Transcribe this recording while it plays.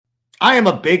I am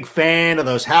a big fan of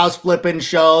those house flipping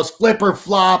shows, Flip or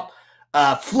Flop,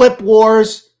 Flip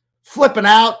Wars, flipping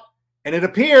out. And it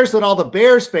appears that all the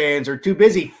Bears fans are too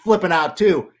busy flipping out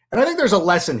too. And I think there's a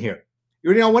lesson here.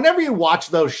 You know, whenever you watch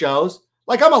those shows,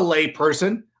 like I'm a lay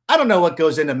person, I don't know what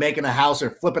goes into making a house or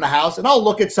flipping a house. And I'll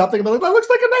look at something and be like, that looks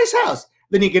like a nice house.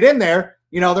 Then you get in there,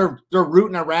 you know, they're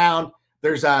rooting around.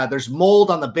 There's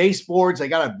mold on the baseboards. They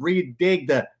got to redig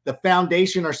the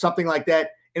foundation or something like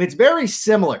that. And it's very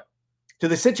similar to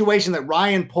the situation that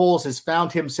Ryan Poles has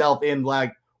found himself in.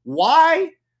 Like, while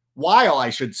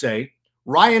I should say,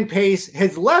 Ryan Pace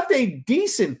has left a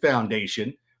decent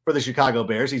foundation for the Chicago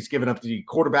Bears. He's given up the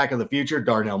quarterback of the future,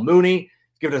 Darnell Mooney.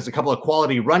 He's given us a couple of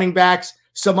quality running backs,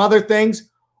 some other things.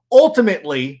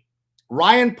 Ultimately,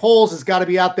 Ryan Poles has got to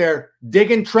be out there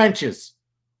digging trenches,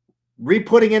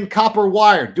 re-putting in copper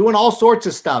wire, doing all sorts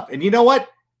of stuff. And you know what?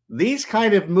 These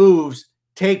kind of moves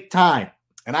take time.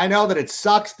 And I know that it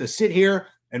sucks to sit here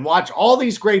and watch all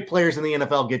these great players in the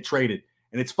NFL get traded.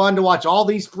 And it's fun to watch all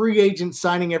these free agents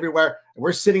signing everywhere. And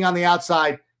we're sitting on the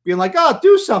outside being like, oh,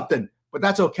 do something. But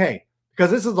that's okay,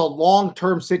 because this is a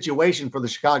long-term situation for the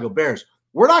Chicago Bears.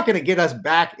 We're not going to get us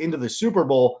back into the Super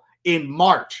Bowl in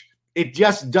March. It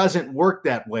just doesn't work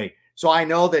that way. So I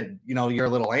know that, you know, you're a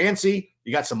little antsy.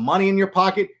 You got some money in your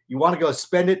pocket. You want to go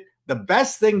spend it. The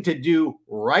best thing to do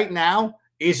right now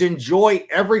is enjoy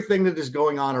everything that is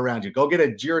going on around you. Go get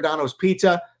a Giordano's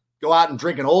pizza. Go out and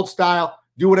drink an Old Style.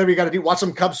 Do whatever you got to do. Watch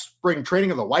some Cubs spring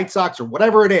training of the White Sox or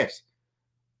whatever it is.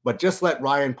 But just let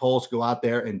Ryan Poles go out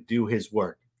there and do his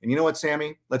work. And you know what,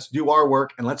 Sammy? Let's do our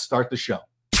work and let's start the show.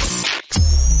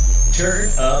 Turn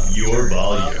up your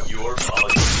volume.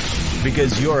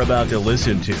 Because you're about to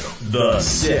listen to The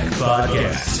Sick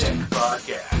Podcast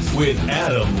with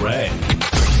Adam Ray.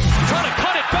 Trying to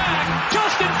cut it back.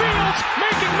 Justin Fields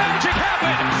making magic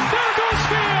happen. There goes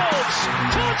Fields.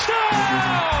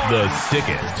 Touchdown. The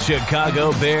sickest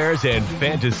Chicago Bears and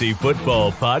fantasy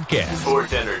football podcast.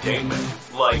 Sports entertainment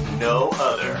like no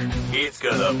other. It's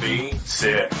gonna be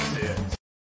sick.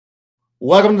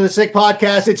 Welcome to the Sick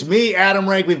Podcast. It's me, Adam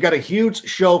Rank. We've got a huge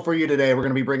show for you today. We're going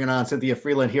to be bringing on Cynthia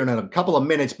Frelund here in a couple of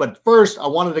minutes. But first, I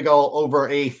wanted to go over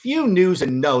a few news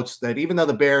and notes that even though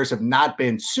the Bears have not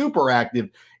been super active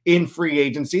in free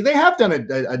agency, they have done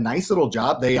a nice little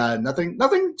job. They nothing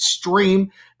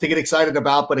extreme to get excited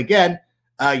about. But again,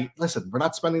 listen, we're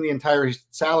not spending the entire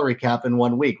salary cap in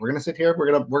 1 week. We're going to sit here.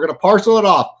 We're going to parcel it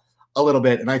off a little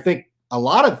bit. And I think a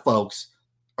lot of folks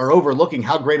are overlooking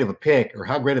how great of a pick or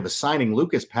how great of a signing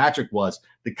Lucas Patrick was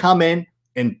to come in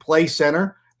and play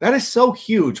center. That is so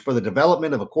huge for the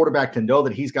development of a quarterback to know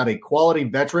that he's got a quality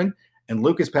veteran, and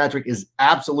Lucas Patrick is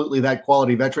absolutely that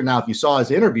quality veteran. Now, if you saw his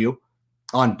interview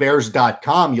on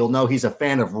Bears.com, you'll know he's a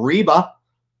fan of Reba.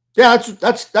 Yeah,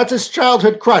 that's his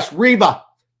childhood crush, Reba.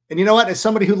 And you know what? As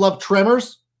somebody who loved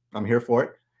Tremors, I'm here for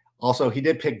it. Also, he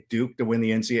did pick Duke to win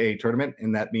the NCAA tournament,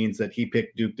 and that means that he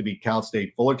picked Duke to beat Cal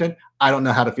State Fullerton. I don't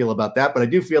know how to feel about that, but I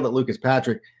do feel that Lucas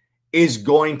Patrick is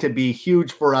going to be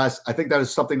huge for us. I think that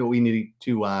is something that we need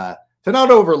to not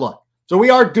overlook. So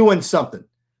we are doing something.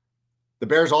 The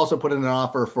Bears also put in an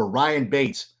offer for Ryan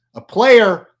Bates, a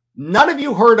player none of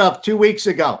you heard of 2 weeks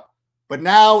ago, but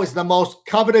now is the most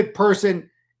coveted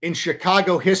person in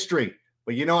Chicago history.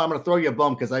 But you know, I'm going to throw you a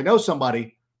bone because I know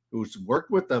somebody who's worked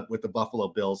with the Buffalo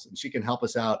Bills, and she can help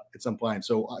us out at some point.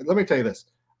 So let me tell you this.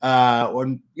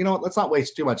 Let's not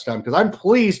waste too much time because I'm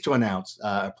pleased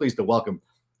to welcome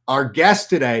our guest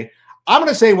today. I'm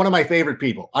going to say one of my favorite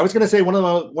people. I was going to say one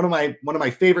of my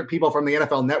favorite people from the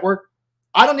NFL Network.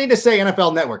 I don't need to say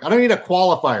NFL Network. I don't need a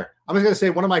qualifier. I'm just going to say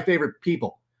one of my favorite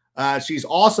people. She's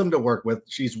awesome to work with.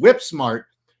 She's whip smart.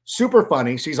 Super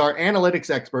funny. She's our analytics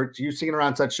expert. You've seen her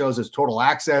on such shows as Total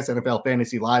Access, NFL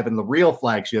Fantasy Live, and the real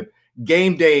flagship,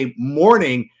 Game Day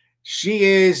Morning. She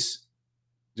is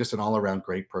just an all-around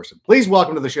great person. Please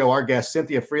welcome to the show our guest,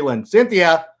 Cynthia Frelund.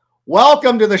 Cynthia,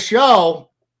 welcome to the show.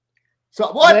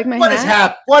 So what is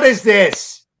happening? What is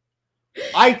this?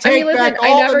 I take back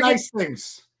all the nice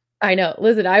things. I know.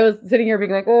 Listen, I was sitting here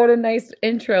being like, oh, what a nice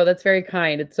intro. That's very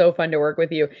kind. It's so fun to work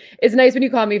with you. It's nice when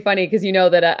you call me funny because you know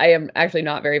that I am actually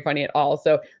not very funny at all.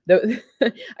 So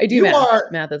I do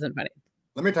math. Math isn't funny.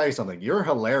 Let me tell you something. You're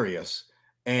hilarious.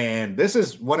 And this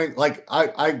is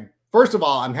I first of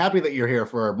all, I'm happy that you're here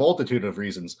for a multitude of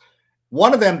reasons.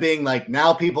 One of them being like,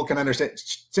 now people can understand.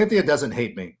 Cynthia doesn't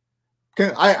hate me.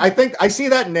 I think I see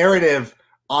that narrative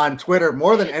on Twitter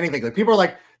more than anything. Like people are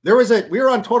like, we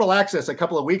were on Total Access a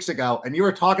couple of weeks ago, and you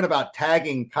were talking about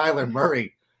tagging Kyler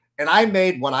Murray. And I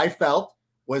made what I felt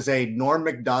was a Norm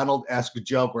Macdonald-esque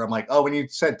joke where I'm like, oh, when you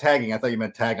said tagging, I thought you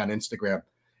meant tag on Instagram.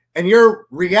 And your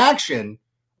reaction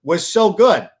was so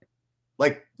good.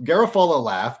 Like Garofalo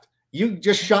laughed. You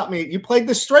just shot me. You played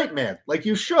the straight man like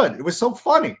you should. It was so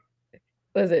funny.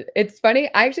 Listen, it's funny.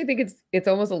 I actually think it's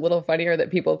almost a little funnier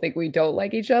that people think we don't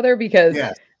like each other because,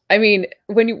 Yes. I mean,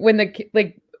 when the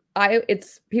like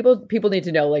it's people need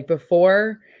to know, like,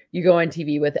 before you go on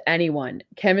TV with anyone,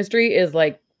 chemistry is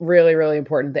like really, really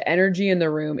important. The energy in the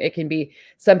room, it can be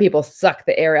some people suck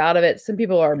the air out of it. Some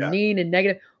people are Yeah. mean and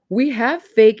negative. We have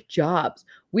fake jobs.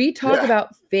 We talk Yeah.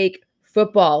 about fake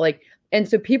football. Like, and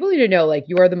so people need to know, like,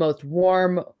 you are the most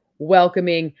warm,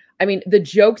 welcoming. I mean, the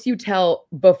jokes you tell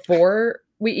before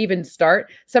we even start,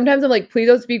 sometimes I'm like, please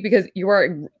don't speak because you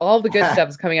are all the good stuff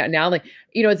is coming out now. Like,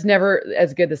 it's never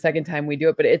as good the second time we do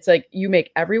it, but it's like you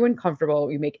make everyone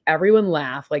comfortable, you make everyone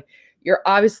laugh. Like, you're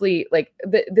obviously like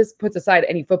this puts aside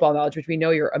any football knowledge, which we know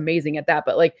you're amazing at that,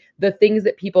 but like the things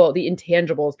that the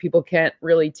intangibles people can't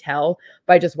really tell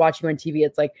by just watching on TV.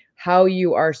 It's like how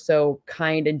you are so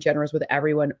kind and generous with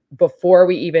everyone before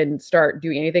we even start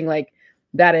doing anything. Like,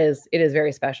 it is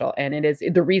very special. And it is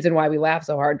the reason why we laugh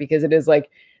so hard, because it is like,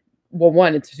 well,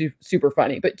 one, it's super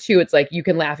funny, but two, it's like you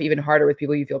can laugh even harder with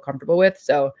people you feel comfortable with.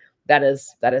 So that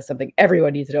is something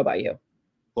everyone needs to know about you.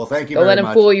 Well, thank you. Don't let him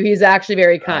much. fool you. He's actually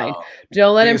very kind.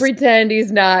 Don't let him pretend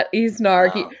he's not. He's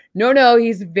snarky. No,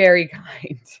 he's very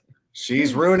kind.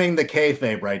 She's ruining the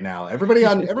kayfabe right now. Everybody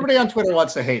on Twitter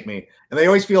wants to hate me, and they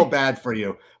always feel bad for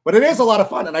you. But it is a lot of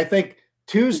fun, and I think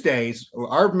Tuesdays,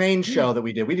 our main show that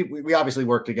we did, we obviously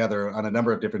worked together on a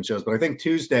number of different shows, but I think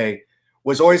Tuesday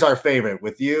was always our favorite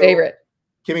with you,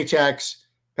 Kimmy Checks,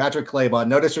 Patrick Claybon.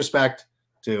 No disrespect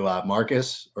to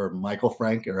Marcus or Michael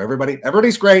Frank or everybody.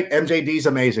 Everybody's great. MJD's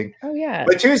amazing. Oh, yeah.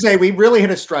 But Tuesday, we really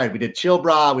hit a stride. We did Chill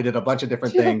Bra. We did a bunch of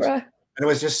different things. And it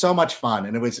was just so much fun.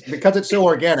 And it was because it's so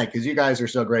organic, because you guys are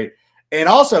so great. And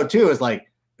also, too, is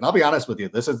like, and I'll be honest with you,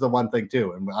 this is the one thing,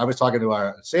 too. And I was talking to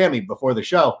our Sammy before the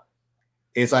show.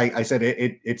 Is I said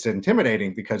it's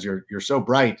intimidating because you're so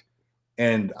bright.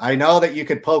 And I know that you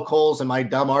could poke holes in my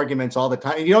dumb arguments all the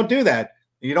time. And you don't do that.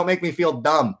 You don't make me feel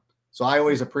dumb. So I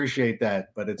always appreciate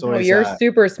that, but it's always you're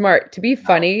super smart. To be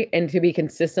funny and to be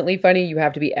consistently funny, you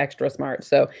have to be extra smart.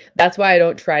 So that's why I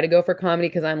don't try to go for comedy,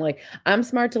 because I'm like, I'm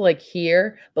smart to like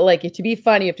here, but like to be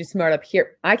funny, you have to smart up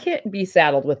here. I can't be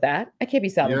saddled with that. I can't be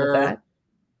saddled with that.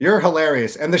 You're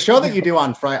hilarious. And the show that you do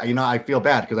on Friday, I feel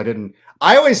bad because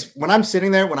I always, when I'm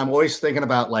sitting there, when I'm always thinking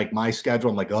about like my schedule,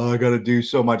 I'm like, oh, I got to do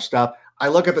so much stuff. I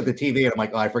look up at the TV and I'm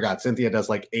like, oh, I forgot. Cynthia does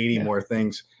like 80 more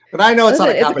things. But I know it's not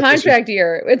a competition. It's a contract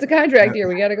year. It's a contract year.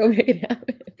 We got to go make it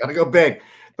happen. Got to go big.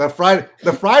 The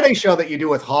Friday show that you do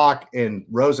with Hawk and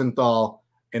Rosenthal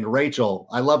and Rachel,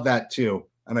 I love that too.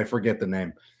 And I forget the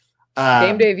name.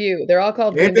 Game Day View. They're all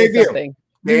called Game Day something.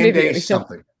 Game Day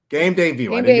something. Game Day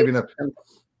View. I didn't give you the.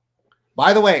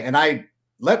 By the way, and I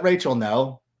let Rachel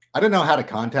know, I don't know how to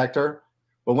contact her,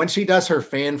 but when she does her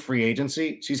fan free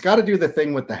agency, she's got to do the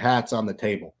thing with the hats on the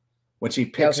table when she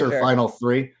picks her final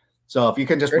three. So if you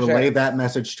can just relay that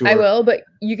message to her. I will, but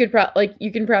you can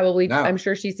probably, no. I'm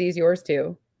sure she sees yours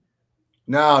too.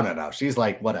 No. She's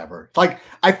like, whatever. Like,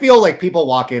 I feel like people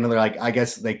walk in and they're like, I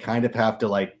guess they kind of have to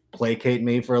like placate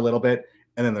me for a little bit.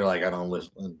 And then they're like, I don't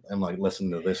listen. I'm like,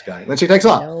 listen to this guy. And then she takes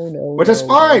off, which is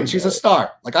fine. She's a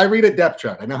star. Like, I read a depth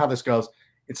chart. I know how this goes.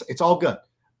 It's all good.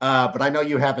 But I know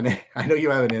you have an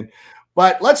in.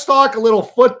 But let's talk a little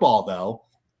football though,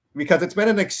 because it's been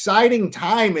an exciting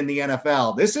time in the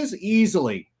NFL. This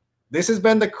has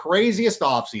been the craziest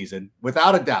offseason,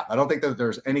 without a doubt. I don't think that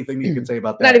there's anything you can say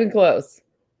about that. Not even close.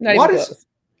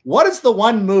 What is the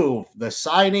one move, the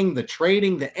signing, the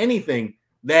trading, the anything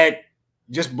that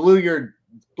just blew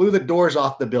the doors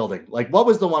off the building? Like, what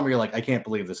was the one where you're like, I can't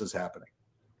believe this is happening?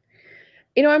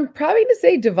 I'm probably going to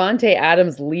say Devontae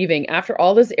Adams leaving after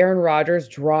all this Aaron Rodgers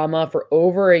drama for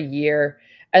over a year.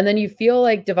 And then you feel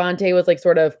like Devontae was like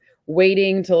sort of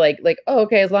waiting to like, oh,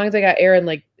 okay, as long as I got Aaron,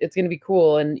 like it's going to be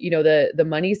cool. And, the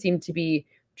money seemed to be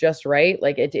just right.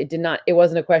 Like it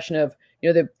wasn't a question of,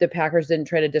 the Packers didn't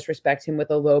try to disrespect him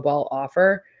with a low ball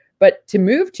offer, but to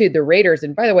move to the Raiders.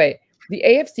 And by the way, the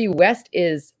AFC West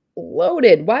is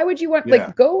loaded. Why would you want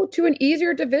go to an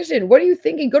easier division? What are you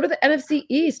thinking? Go to the NFC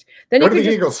East. Then you could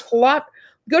just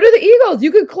go to the Eagles.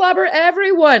 You could clobber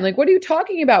everyone. Like, what are you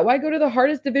talking about? Why go to the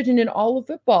hardest division in all of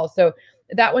football? So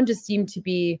that one just seemed to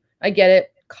be, I get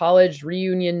it. College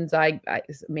reunions.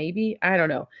 Maybe, I don't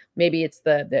know. Maybe it's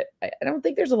I don't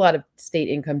think there's a lot of state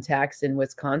income tax in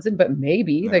Wisconsin, but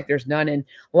maybe like there's none in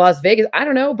Las Vegas. I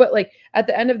don't know. But like at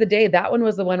the end of the day, that one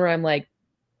was the one where I'm like,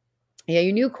 Yeah,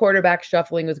 you knew quarterback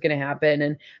shuffling was going to happen.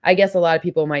 And I guess a lot of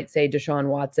people might say Deshaun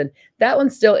Watson. That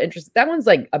one's still interesting. That one's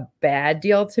like a bad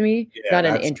deal to me, Yeah, not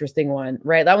an interesting one,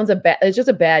 right? That one's it's just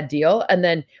a bad deal. And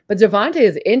then, but Devontae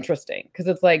is interesting because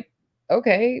it's like,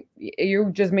 okay,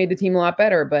 you just made the team a lot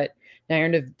better, but now you're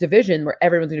in a division where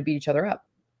everyone's going to beat each other up.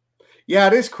 Yeah,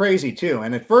 it is crazy too.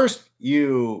 And at first,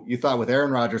 you thought with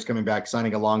Aaron Rodgers coming back,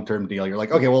 signing a long-term deal, you're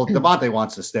like, okay, well, Devontae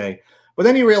wants to stay. But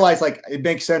then you realize, like, it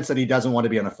makes sense that he doesn't want to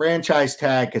be on a franchise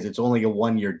tag because it's only a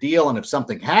 1-year deal. And if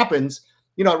something happens,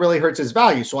 it really hurts his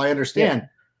value. So I understand.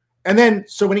 Yeah. And then,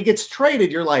 so when he gets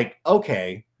traded, you're like,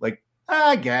 okay, like,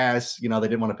 I guess, they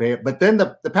didn't want to pay it. But then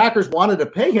the Packers wanted to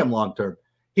pay him long-term.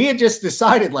 He had just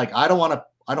decided, like, I don't want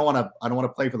to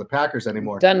play for the Packers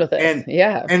anymore. Done with it. And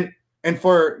yeah. And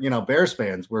for, Bears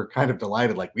fans, we're kind of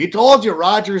delighted. Like, we told you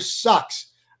Rodgers sucks.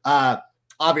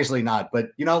 Obviously not.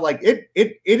 But, like it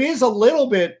is a little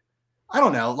bit, I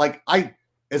don't know. Like,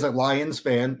 as a Lions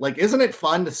fan, like, isn't it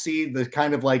fun to see the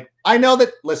kind of like, I know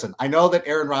that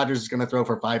Aaron Rodgers is going to throw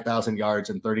for 5,000 yards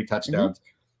and 30 touchdowns.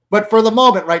 Mm-hmm. But for the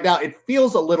moment right now, it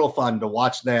feels a little fun to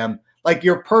watch them, like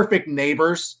your perfect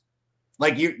neighbors.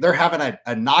 Like they're having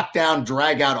a knockdown,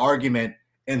 drag out argument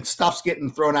and stuff's getting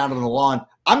thrown out on the lawn.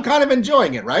 I'm kind of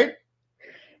enjoying it, right?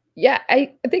 Yeah,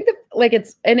 I think that like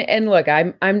it's and look,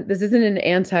 I'm this isn't an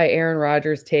anti-Aaron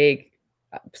Rodgers take,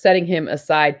 setting him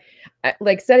aside.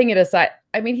 Setting it aside,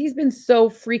 I mean, he's been so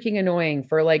freaking annoying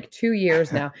for like 2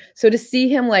 years now. So to see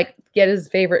him like get his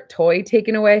favorite toy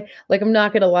taken away, like, I'm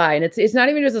not gonna lie, and it's not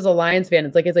even just as a Lions fan,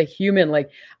 it's like as a human. Like,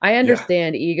 I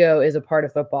understand ego is a part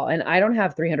of football, and I don't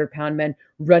have 300-pound men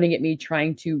running at me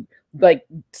trying to like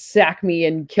sack me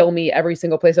and kill me every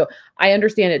single play. So I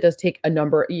understand it does take a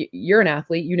number. You're an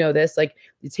athlete, you know this. Like,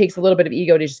 it takes a little bit of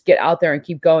ego to just get out there and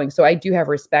keep going. So I do have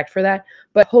respect for that.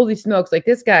 But holy smokes, like,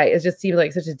 this guy is just seems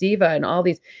like such a diva and all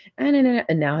these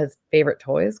and now his favorite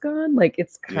toy is gone. Like,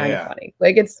 it's kind of funny.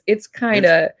 Like, it's kind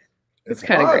of great. It's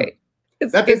kind of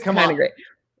great.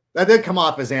 That did come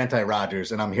off as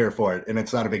anti-Rodgers, and I'm here for it, and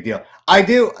it's not a big deal.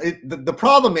 The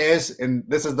problem is, and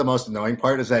this is the most annoying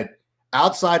part, is that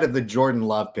outside of the Jordan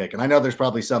Love pick, and I know there's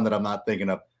probably some that I'm not thinking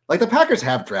of, like, the Packers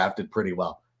have drafted pretty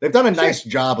well. They've done a nice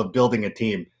job of building a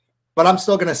team, but I'm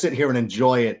still going to sit here and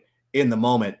enjoy it in the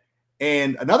moment.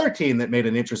 And another team that made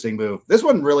an interesting move, this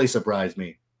one really surprised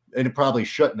me, and it probably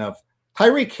shouldn't have.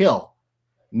 Tyreek Hill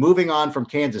moving on from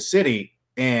Kansas City,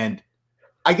 and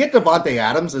I get Devontae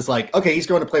Adams is like, okay, he's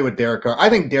going to play with Derek Carr. I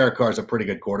think Derek Carr is a pretty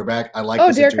good quarterback. I like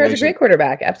the Derek Carr's a great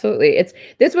quarterback. Absolutely.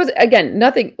 This was, again,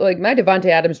 nothing like my Devontae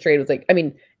Adams trade was like, I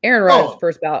mean, Aaron Rodgers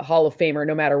first ballot Hall of Famer,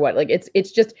 no matter what. Like,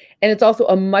 it's just, and it's also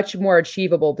a much more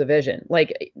achievable division.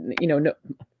 Like, no,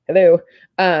 hello.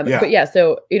 But yeah,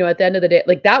 so, at the end of the day,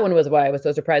 like, that one was why I was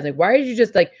so surprised. Like, why did you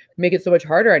just like make it so much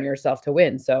harder on yourself to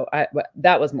win? So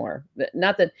that was more,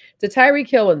 not that the Tyreek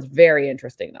Hill one's very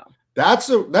interesting though. That's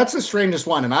the strangest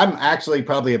one. And I'm actually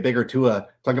probably a bigger Tua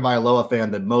Tagovailoa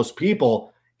fan than most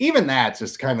people. Even that's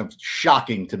just kind of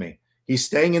shocking to me. He's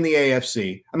staying in the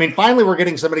AFC. I mean, finally we're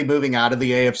getting somebody moving out of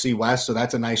the AFC West, so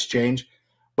that's a nice change.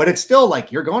 But it's still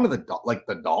like you're going to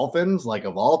the Dolphins, like,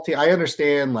 of all teams. I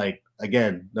understand, like,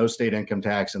 again, no state income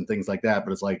tax and things like that,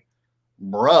 but it's like,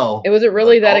 bro. Was it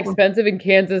really that expensive in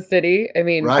Kansas City? I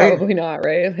mean, probably not,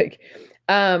 right? Like,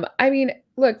 I mean,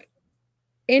 look,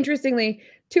 interestingly,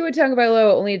 Tua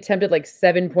Tagovailoa only attempted like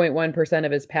 7.1%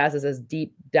 of his passes as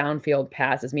deep downfield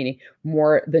passes, meaning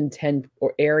more than 10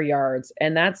 air yards.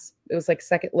 And it was like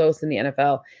second lowest in the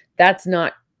NFL. That's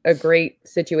not a great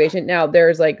situation. Now,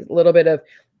 there's like a little bit of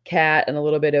cat and a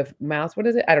little bit of mouse. What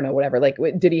is it? I don't know, whatever. Like,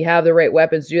 did he have the right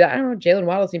weapons to do that? I don't know. Jalen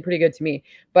Waddle seemed pretty good to me.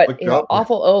 But,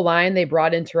 awful O-line. They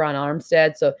brought in Teron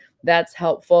Armstead, so that's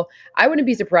helpful. I wouldn't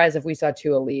be surprised if we saw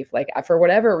Tua leave. Like, for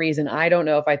whatever reason, I don't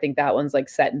know if I think that one's like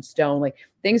set in stone. Like,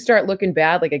 things start looking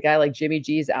bad. Like, a guy like Jimmy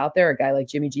G's out there, a guy like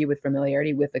Jimmy G with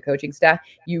familiarity with the coaching staff.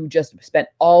 You just spent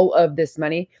all of this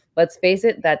money. Let's face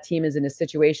it, that team is in a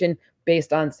situation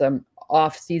based on some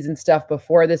off-season stuff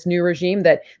before this new regime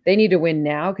that they need to win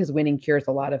now because winning cures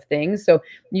a lot of things. So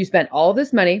you spent all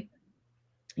this money.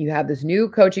 You have this new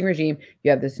coaching regime.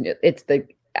 You have this.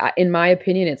 In my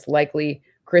opinion, it's likely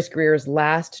Chris Greer's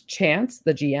last chance.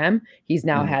 The GM. He's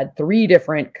now had 3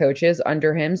 different coaches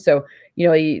under him. So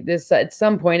this at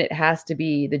some point it has to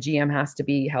be the GM has to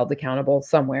be held accountable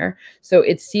somewhere. So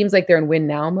it seems like they're in win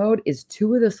now mode. Is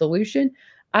Tua the solution?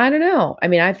 I don't know. I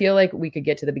mean, I feel like we could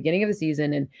get to the beginning of the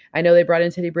season, and I know they brought in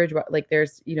Teddy Bridgewater. Like,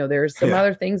 there's some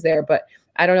other things there, but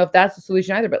I don't know if that's the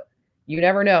solution either. But you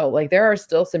never know. Like, there are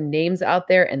still some names out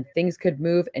there, and things could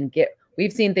move and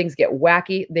we've seen things get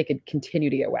wacky. They could continue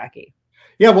to get wacky.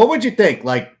 Yeah. What would you think?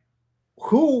 Like,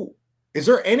 who Is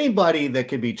there anybody that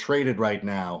could be traded right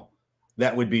now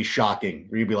that would be shocking?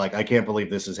 Where you'd be like, I can't believe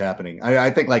this is happening. I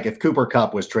think like if Cooper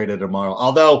Kupp was traded tomorrow,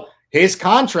 although his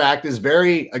contract is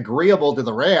very agreeable to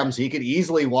the Rams, he could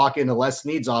easily walk into Les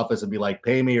Snead's office and be like,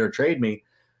 pay me or trade me.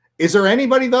 Is there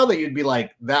anybody, though, that you'd be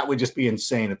like, that would just be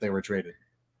insane if they were traded?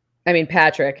 I mean,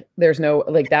 Patrick, there's no,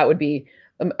 like, that would be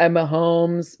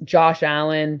Mahomes, Josh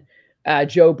Allen,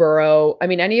 Joe Burrow. I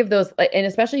mean, any of those, and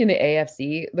especially in the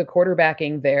AFC, the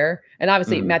quarterbacking there, and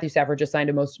obviously Matthew Stafford just signed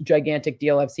a most gigantic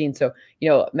deal I've seen. So,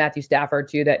 Matthew Stafford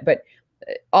too, but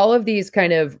all of these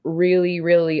kind of really,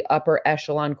 really upper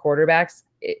echelon quarterbacks,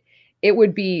 it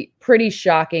would be pretty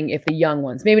shocking if the young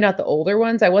ones, maybe not the older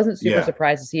ones. I wasn't super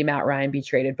surprised to see Matt Ryan be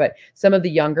traded, but some of the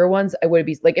younger ones, I would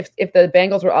be like, if the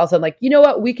Bengals were all of a sudden like, you know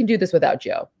what, we can do this without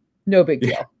Joe. No big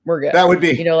deal. We're good. That would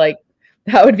be,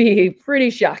 that would be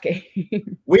pretty shocking.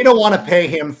 We don't want to pay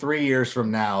him 3 years from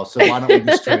now, so why don't we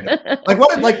just trade him?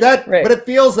 Like that, right. But it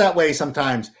feels that way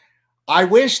sometimes. I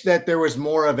wish that there was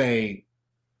more of a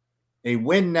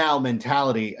win now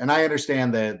mentality. And I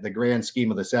understand the grand scheme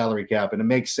of the salary cap, and it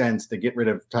makes sense to get rid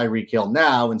of Tyreek Hill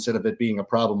now instead of it being a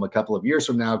problem a couple of years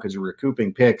from now because you're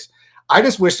recouping picks. I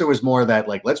just wish there was more of that,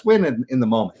 like, let's win in the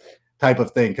moment type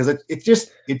of thing. Because it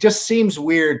just seems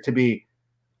weird to be,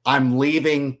 I'm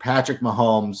leaving Patrick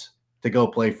Mahomes to go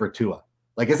play for Tua.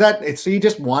 Like, is that so you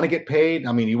just want to get paid?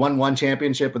 I mean, you won one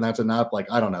championship and that's enough.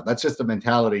 Like, I don't know. That's just a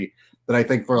mentality that I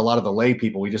think for a lot of the lay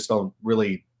people, we just don't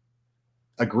really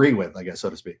agree with, I guess, so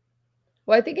to speak.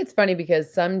 Well, I think it's funny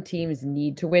because some teams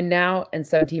need to win now and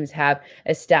some teams have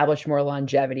established more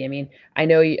longevity. I mean, I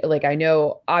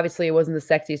know obviously it wasn't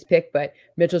the sexiest pick, but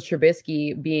Mitchell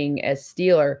Trubisky being a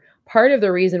Steeler, part of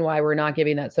the reason why we're not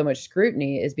giving that so much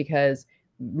scrutiny is because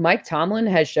Mike Tomlin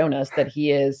has shown us that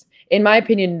he is, in my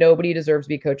opinion, nobody deserves to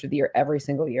be coach of the year every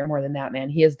single year more than that man.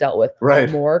 He has dealt with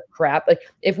more crap. Like,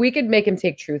 if we could make him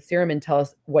take truth serum and tell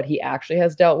us what he actually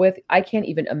has dealt with, I can't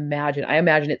even imagine. I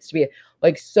imagine it's to be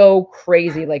like so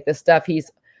crazy, like the stuff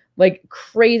he's like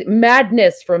crazy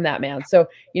madness from that man. So,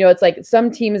 it's like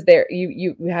some teams there,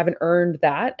 you haven't earned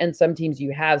that. And some teams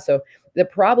you have. So the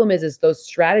problem is those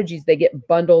strategies, they get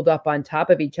bundled up on top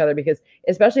of each other because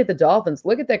especially at the Dolphins,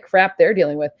 look at the crap they're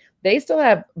dealing with. They still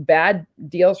have bad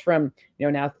deals from,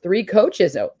 now 3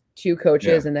 coaches, 2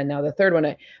 coaches, and then now the third one.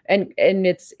 And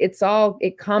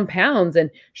it compounds. And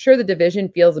sure, the division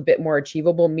feels a bit more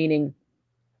achievable, meaning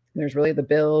there's really the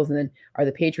Bills, and then are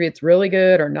the Patriots really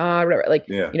good or not? Whatever.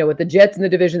 With the Jets in the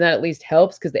division, that at least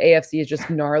helps because the AFC is just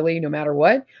gnarly no matter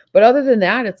what. But other than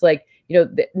that, it's like,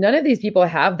 none of these people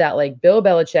have that, like Bill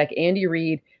Belichick, Andy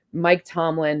Reid, Mike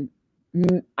Tomlin.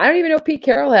 I don't even know if Pete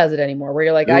Carroll has it anymore, where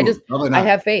you're like, I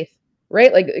have faith,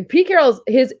 right? Like Pete Carroll's,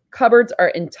 his cupboards are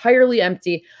entirely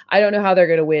empty. I don't know how they're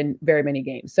going to win very many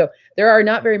games. So there are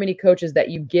not very many coaches that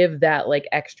you give that like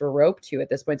extra rope to at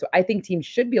this point. So I think teams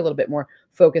should be a little bit more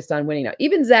focused on winning now.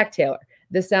 Even Zach Taylor,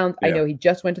 I know he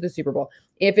just went to the Super Bowl.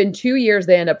 If in 2 years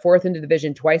they end up 4th in the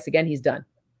division twice again, he's done.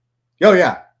 Oh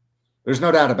yeah. There's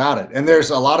no doubt about it. And there's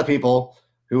a lot of people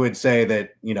who would say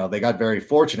that, they got very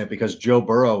fortunate because Joe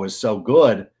Burrow is so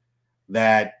good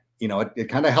that, it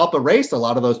kind of helped erase a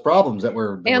lot of those problems that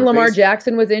were. And Lamar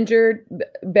Jackson was injured.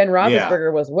 Ben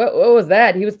Roethlisberger was, what was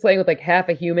that? He was playing with like half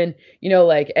a human,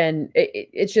 and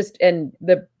it's just, and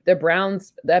the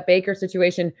Browns, that Baker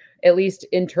situation, at least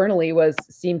internally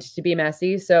seemed to be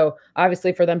messy. So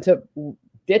obviously for them to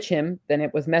ditch him, then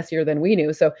it was messier than we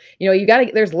knew. So,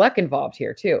 there's luck involved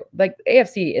here too. Like the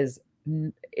AFC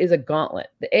is a gauntlet.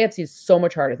 The AFC is so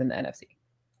much harder than the NFC.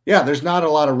 Yeah, there's not a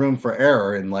lot of room for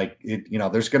error. And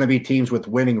there's going to be teams with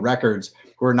winning records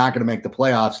who are not going to make the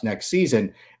playoffs next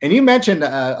season. And you mentioned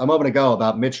a moment ago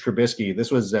about Mitch Trubisky. This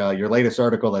was your latest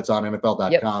article that's on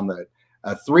NFL.com.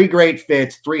 That 3 great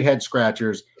fits, 3 head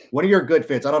scratchers. One of your good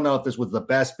fits, I don't know if this was the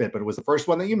best fit, but it was the first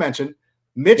one that you mentioned.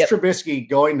 Mitch Trubisky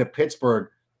going to Pittsburgh.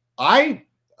 I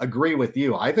agree with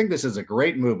you. I think this is a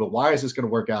great move, but why is this going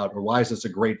to work out, or why is this a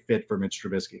great fit for Mitch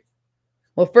Trubisky?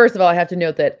 Well, first of all, I have to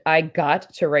note that I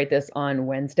got to write this on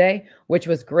Wednesday, which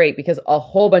was great because a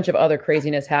whole bunch of other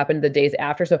craziness happened the days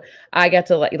after. So I got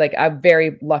to I'm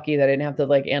very lucky that I didn't have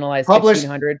to analyze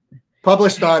 1,500.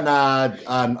 Published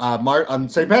on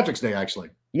St. Patrick's Day, actually.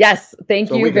 Yes, thank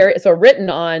you. So written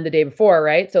on the day before,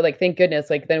 right? So thank goodness,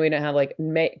 then we don't have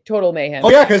total mayhem. Oh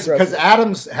yeah, because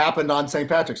Adams happened on St.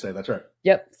 Patrick's Day. That's right.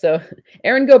 Yep. So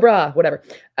Aaron go brah, whatever.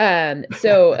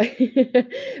 So,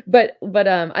 but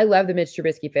I love the Mitch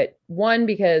Trubisky fit. One,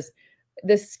 because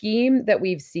the scheme that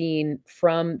we've seen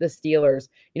from the Steelers,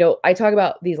 I talk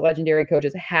about these legendary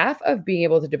coaches. Half of being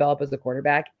able to develop as a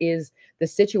quarterback is the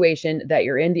situation that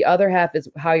you're in. The other half is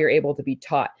how you're able to be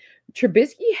taught.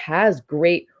 Trubisky has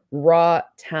great raw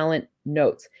talent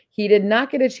notes. He did not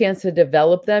get a chance to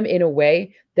develop them in a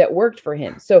way that worked for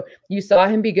him. So you saw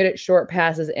him be good at short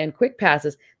passes and quick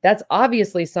passes. That's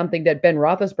obviously something that Ben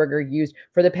Roethlisberger used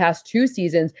for the past 2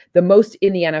 seasons, the most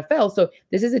in the NFL. So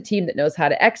this is a team that knows how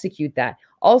to execute that.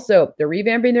 Also, they're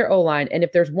revamping their O-line. And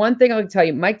if there's one thing I can tell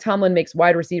you, Mike Tomlin makes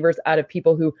wide receivers out of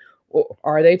people who,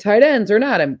 are they tight ends or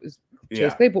not?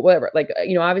 Chase Claypool, whatever. Like,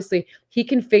 obviously he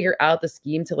can figure out the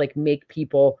scheme to like make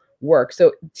people work.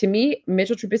 So to me,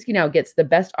 Mitchell Trubisky now gets the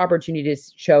best opportunity to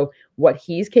show what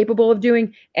he's capable of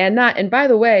doing and not. And by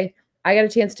the way, I got a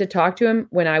chance to talk to him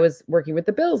when I was working with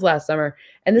the Bills last summer.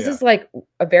 And this is like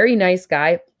a very nice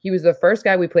guy. He was the first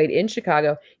guy we played in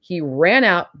Chicago. He ran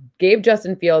out, gave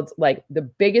Justin Fields like the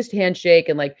biggest handshake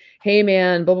and like, hey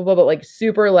man, blah, blah, blah, but like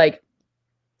super like,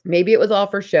 maybe it was all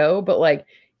for show, but like,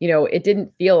 it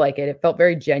didn't feel like it. It felt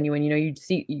very genuine.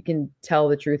 You can tell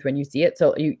the truth when you see it.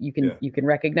 So you can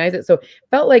recognize it. So it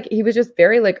felt like he was just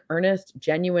very like earnest,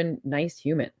 genuine, nice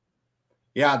human.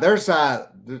 Yeah. There's a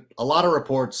lot of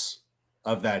reports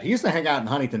of that. He used to hang out in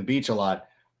Huntington Beach a lot,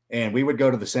 and we would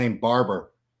go to the same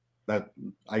barber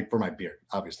for my beard,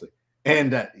 obviously.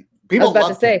 And people I was about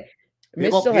to say,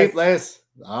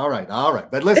 all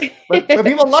right. But listen, but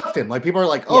people loved him. Like people are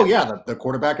like, oh yeah, the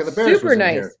quarterback of the Bears. Super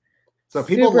nice. Here. So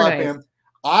people love him.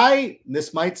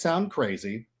 This might sound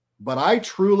crazy, but I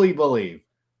truly believe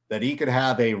that he could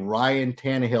have a Ryan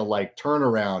Tannehill like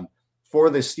turnaround for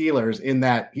the Steelers in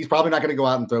that he's probably not going to go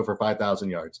out and throw for 5,000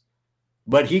 yards,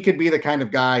 but he could be the kind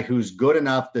of guy who's good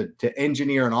enough to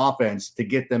engineer an offense to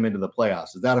get them into the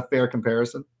playoffs. Is that a fair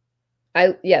comparison?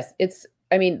 Yes,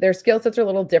 their skill sets are a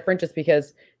little different just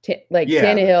because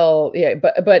Tannehill,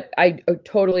 but I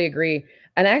totally agree.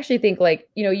 And I actually think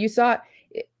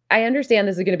I understand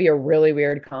this is going to be a really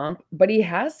weird comp, but he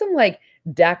has some like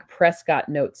Dak Prescott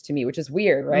notes to me, which is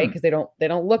weird, right? Because they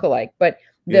don't look alike. But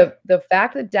the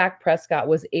fact that Dak Prescott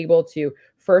was able to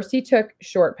first he took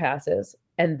short passes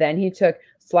and then he took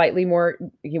slightly more,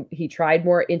 he tried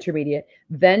more intermediate,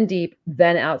 then deep,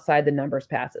 then outside the numbers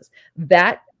passes.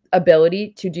 That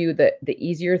ability to do the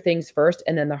easier things first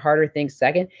and then the harder things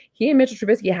second. He and Mitchell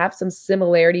Trubisky have some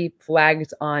similarity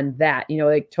flags on that,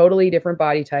 like totally different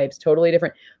body types, totally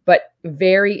different, but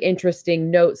very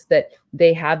interesting notes that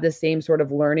they have the same sort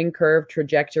of learning curve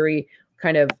trajectory,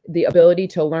 kind of the ability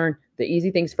to learn the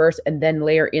easy things first and then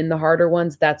layer in the harder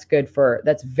ones. That's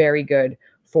very good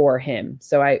for him.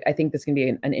 So I think this can be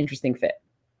an interesting fit.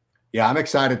 Yeah, I'm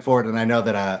excited for it. And I know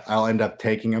that I'll end up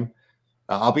taking him.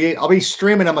 I'll be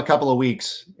streaming them a couple of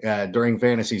weeks during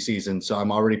fantasy season, so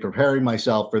I'm already preparing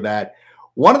myself for that.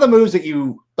 One of the moves that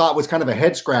you thought was kind of a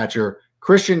head scratcher,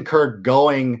 Christian Kirk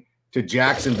going to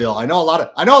Jacksonville. I know a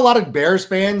lot of Bears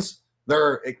fans.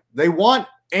 They want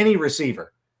any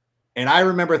receiver, and I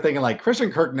remember thinking like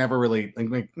Christian Kirk never really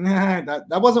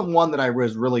that wasn't one that I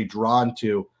was really drawn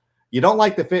to. You don't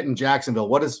like the fit in Jacksonville.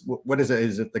 What is it?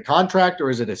 Is it the contract or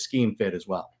is it a scheme fit as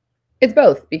well? It's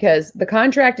both because the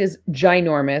contract is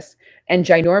ginormous and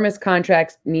ginormous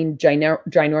contracts mean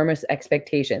ginormous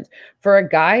expectations for a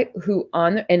guy who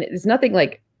and it's nothing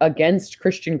like against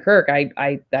Christian Kirk.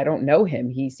 I don't know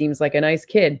him. He seems like a nice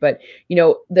kid, but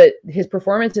his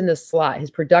performance in the slot,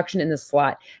 his production in the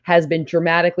slot has been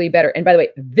dramatically better. And by the way,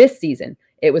 this season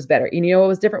it was better. You know what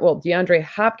was different? Well, DeAndre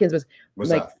Hopkins was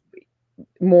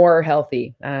more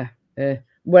healthy.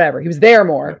 Whatever, he was there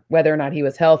more. Whether or not he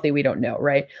was healthy, we don't know,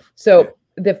 right? So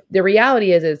the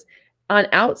reality is on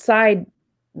outside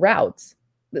routes,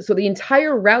 so the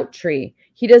entire route tree,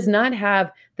 he does not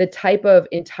have the type of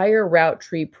entire route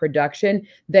tree production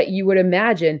that you would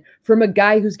imagine from a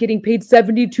guy who's getting paid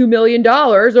 $72 million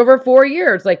over 4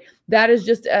 years. Like that is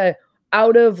just a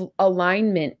out of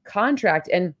alignment contract,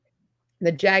 and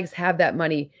the Jags have that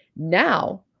money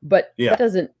now, but that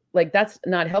doesn't. Like that's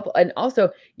not helpful. And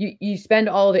also you spend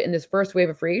all of it in this first wave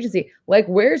of free agency. Like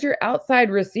where's your outside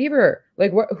receiver?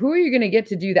 Like who are you going to get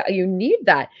to do that? You need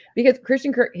that because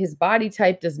Christian Kirk, his body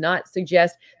type does not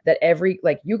suggest that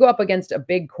you go up against a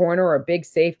big corner or a big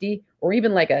safety or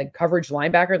even like a coverage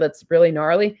linebacker that's really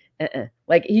gnarly.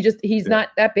 Like he's not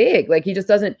that big. Like he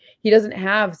doesn't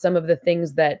have some of the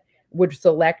things that would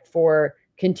select for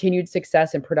continued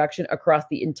success and production across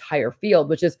the entire field,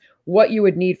 which is what you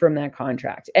would need from that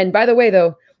contract. And by the way,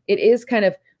 though, it is kind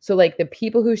of so like the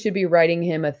people who should be writing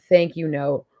him a thank you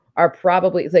note are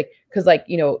probably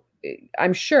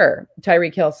I'm sure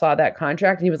Tyreek Hill saw that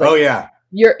contract and he was like, oh yeah,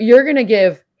 you're gonna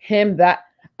give him that.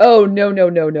 Oh no.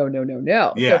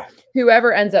 Yeah. So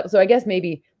whoever ends up, so I guess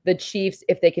maybe the Chiefs,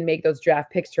 if they can make those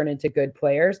draft picks turn into good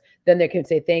players, then they can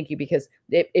say thank you because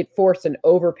it forced an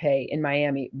overpay in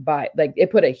Miami by it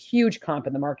put a huge comp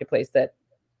in the marketplace that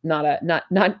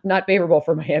not favorable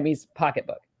for Miami's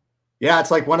pocketbook. Yeah,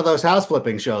 it's like one of those house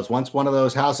flipping shows. Once one of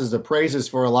those houses appraises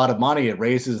for a lot of money, it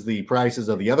raises the prices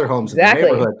of the other homes in the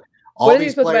neighborhood. What are you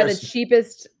supposed to buy? The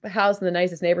cheapest house in the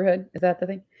nicest neighborhood? Is that the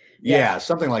thing? Yeah,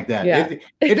 something like that. Yeah.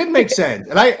 It didn't make sense.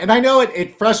 And I know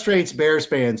it frustrates Bears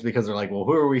fans because they're like, well,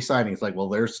 who are we signing? It's like, well,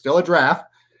 there's still a draft.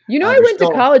 I went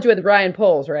to college with Ryan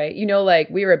Poles, right? Like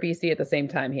we were at BC at the same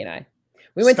time, he and I.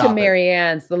 We went to Mary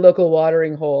Ann's, the local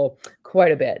watering hole,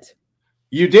 quite a bit.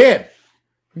 You did.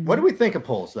 What do we think of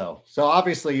Poles, though? So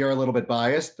obviously you're a little bit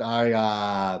biased.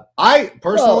 I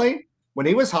personally, when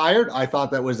he was hired, I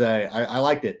thought that was I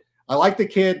liked it. I liked the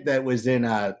kid that was in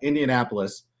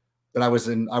Indianapolis that I was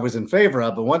in favor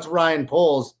of. But once Ryan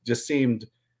Poles just seemed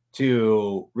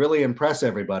to really impress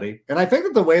everybody. And I think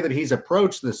that the way that he's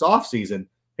approached this offseason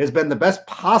has been the best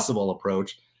possible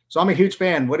approach. So I'm a huge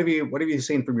fan. What have you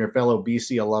seen from your fellow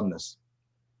BC alumnus?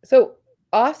 So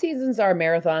off seasons are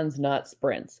marathons, not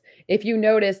sprints. If you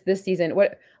notice this season,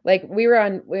 we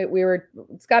were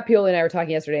Scott Peel and I were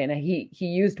talking yesterday, and he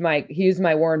used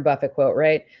my Warren Buffett quote,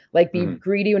 right? Like, be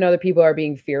greedy when other people are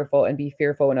being fearful, and be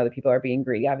fearful when other people are being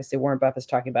greedy. Obviously, Warren Buffett's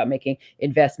talking about making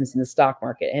investments in the stock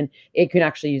market, and it can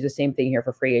actually use the same thing here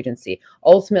for free agency.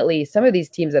 Ultimately, some of these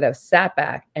teams that have sat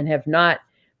back and have not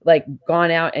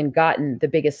gone out and gotten the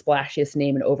biggest, splashiest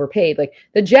name and overpaid, like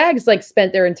the Jags,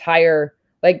 spent their entire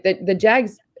the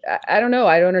Jags. I don't know.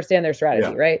 I don't understand their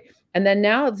strategy, right? And then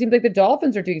now it seems like the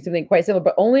Dolphins are doing something quite similar,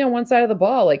 but only on one side of the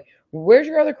ball. Like, where's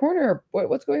your other corner?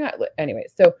 What's going on? Anyway,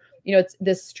 so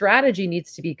this strategy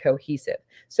needs to be cohesive.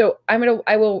 So I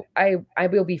will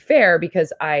be fair,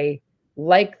 because I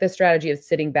like the strategy of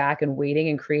sitting back and waiting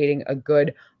and creating a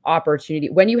good opportunity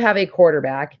when you have a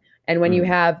quarterback and when you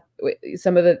have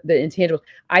some of the intangibles.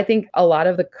 I think a lot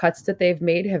of the cuts that they've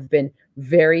made have been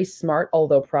very smart,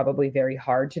 although probably very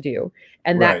hard to do.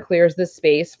 And that clears the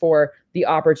space for the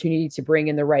opportunity to bring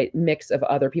in the right mix of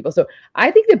other people. So I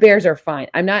think the Bears are fine.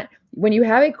 When you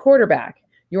have a quarterback,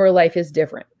 your life is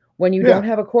different. When you don't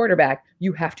have a quarterback,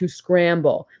 you have to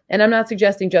scramble. And I'm not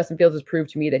suggesting Justin Fields has proved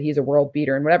to me that he's a world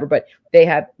beater and whatever, but they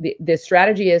have the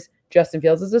strategy is Justin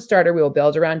Fields is a starter. We will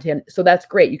build around him. So that's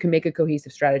great. You can make a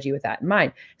cohesive strategy with that in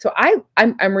mind. So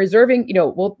I'm reserving,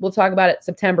 we'll talk about it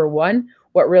September 1,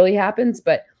 what really happens.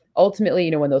 But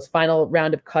ultimately, when those final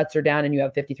round of cuts are down and you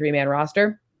have 53-man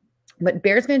roster, but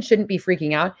Bears fans shouldn't be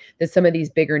freaking out that some of these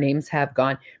bigger names have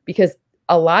gone, because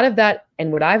a lot of that,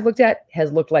 and what I've looked at,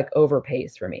 has looked like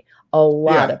overpays for me. A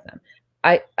lot of them.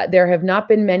 There have not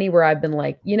been many where I've been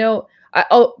like,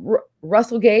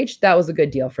 Russell Gage, that was a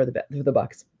good deal for the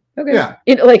Bucks. Okay. Yeah.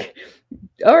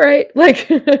 All right.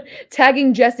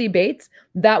 Tagging Jesse Bates,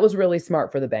 that was really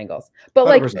smart for the Bengals. But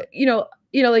 100%.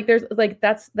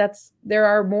 There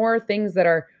are more things that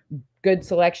are good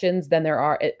selections than there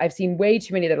are. I've seen way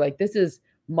too many that are this is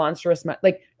monstrous.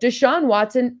 Like Deshaun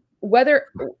Watson, whether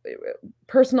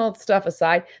personal stuff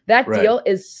aside, that deal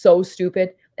is so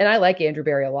stupid. And I like Andrew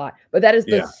Berry a lot, but that is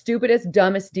the stupidest,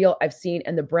 dumbest deal I've seen.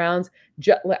 And the Browns,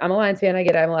 I'm a Lions fan. I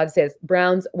get it. I'm allowed to say this.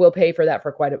 Browns will pay for that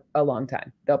for quite a long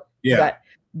time.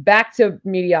 Back to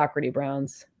mediocrity,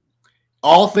 Browns.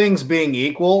 All things being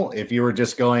equal, if you were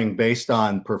just going based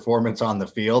on performance on the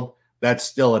field, that's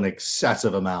still an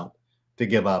excessive amount to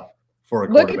give up for a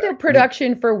quarterback. Look at the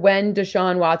production for when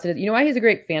Deshaun Watson is. You know why he's a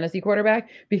great fantasy quarterback?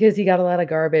 Because he got a lot of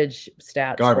garbage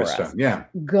stats. Garbage time, yeah.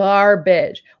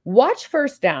 Garbage. Watch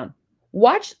first down.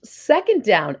 Watch second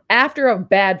down after a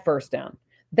bad first down.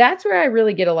 That's where I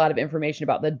really get a lot of information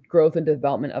about the growth and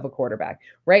development of a quarterback,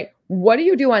 right? What do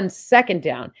you do on second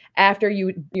down after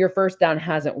your first down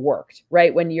hasn't worked,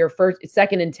 right? When you're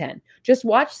second and 10. Just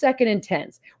watch second and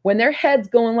 10s. When their head's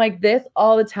going like this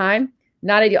all the time,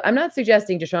 not ideal. I'm not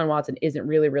suggesting Deshaun Watson isn't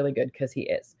really, really good, because he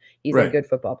is. He's a good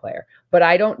football player. But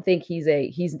I don't think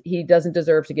he doesn't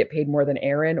deserve to get paid more than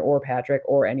Aaron or Patrick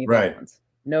or any of the other ones.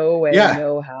 No way,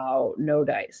 no how, no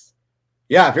dice.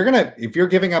 Yeah, if you're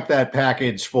giving up that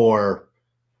package for,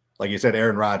 like you said,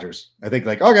 Aaron Rodgers, I think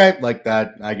okay,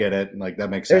 that, I get it. That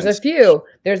makes sense.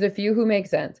 There's a few who make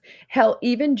sense. Hell,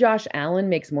 even Josh Allen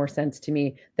makes more sense to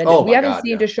me than we haven't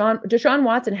seen. Deshaun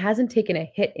Watson hasn't taken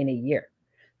a hit in a year.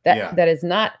 That is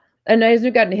not, and he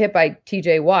hasn't gotten hit by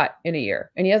TJ Watt in a year,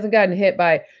 and he hasn't gotten hit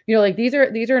by, these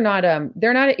are not,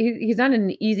 they're not, he's not an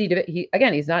easy,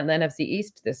 he's not in the NFC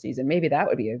East this season. Maybe that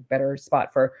would be a better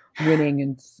spot for winning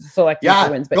and selecting for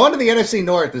wins. But going to the NFC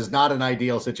North is not an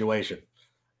ideal situation.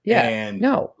 Yeah. And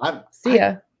no, see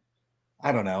ya.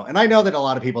 I don't know. And I know that a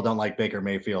lot of people don't like Baker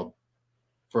Mayfield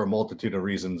for a multitude of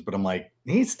reasons, but I'm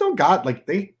he's still got,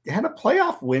 they had a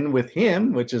playoff win with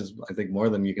him, which is, I think, more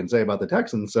than you can say about the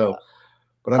Texans. So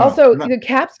But also, the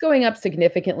cap's going up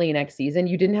significantly next season.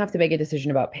 You didn't have to make a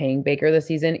decision about paying Baker this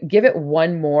season. Give it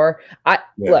one more.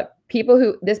 Look, people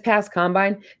who this past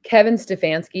combine, Kevin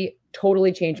Stefanski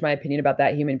totally changed my opinion about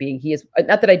that human being. He is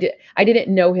not that I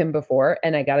didn't know him before,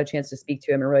 and I got a chance to speak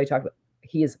to him and really talk about.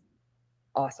 He is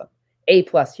awesome. A+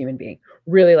 human being.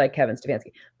 Really like Kevin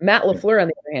Stefanski. Matt LaFleur, on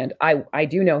the other hand, I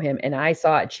do know him, and I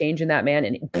saw a change in that man,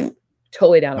 and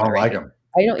totally down on I like him.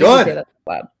 I don't usually say that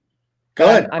loud.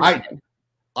 Good.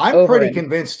 I'm pretty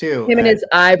convinced too. Him and his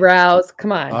eyebrows.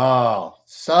 Come on. Oh,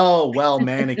 so well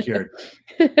manicured.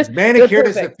 As manicured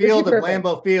as the field of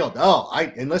Lambeau Field.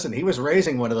 And listen, he was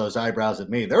raising one of those eyebrows at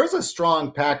me. There was a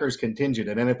strong Packers contingent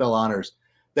at NFL Honors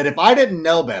that if I didn't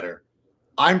know better,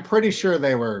 I'm pretty sure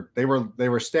they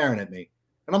were staring at me.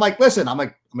 And I'm like, listen, I'm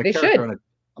a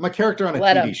character on a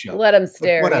TV show. Let them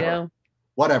stare, whatever.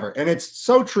 Whatever. And it's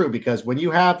so true because when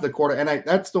you have the quarter, and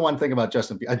that's the one thing about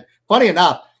Justin Fields. Funny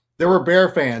enough, there were Bear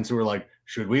fans who were like,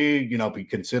 should we, be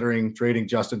considering trading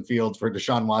Justin Fields for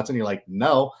Deshaun Watson? You're like,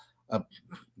 no.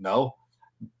 No.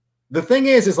 The thing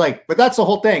is like, but that's the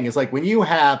whole thing. Is like when you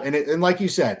have, and like you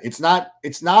said, it's not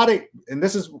and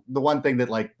this is the one thing that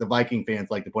like the Viking fans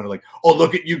like to point out, like, oh,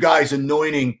 look at you guys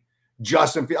anointing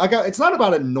Justin Fields. Like, it's not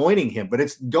about anointing him, but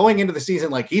it's going into the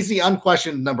season like he's the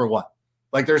unquestioned number one.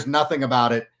 Like there's nothing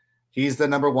about it. He's the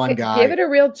number one guy. Give it a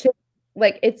real chip.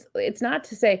 Like it's not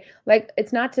to say like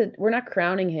we're not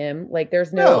crowning him. Like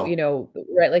there's no.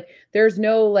 Right. Like there's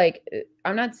no like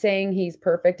I'm not saying he's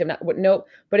perfect. I'm not no,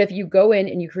 but if you go in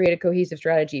and you create a cohesive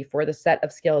strategy for the set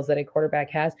of skills that a quarterback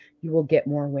has, you will get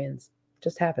more wins. It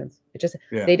just happens.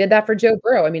 They did that for Joe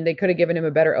Burrow. I mean, they could have given him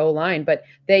a better O-line, but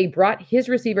they brought his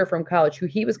receiver from college who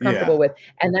he was comfortable with,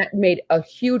 and that made a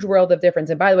huge world of difference.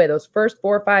 And by the way, those first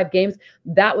 4 or 5 games,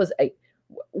 that was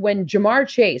when Jamar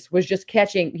Chase was just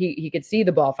catching, he could see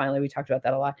the ball finally. We talked about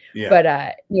that a lot. Yeah.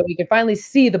 But he could finally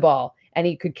see the ball and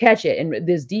he could catch it. And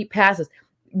there's deep passes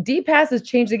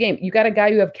change the game. You got a guy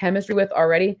you have chemistry with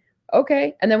already.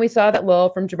 Okay. And then we saw that lull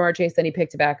from Jamar Chase, then he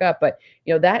picked it back up. But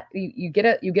that you get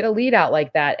a lead out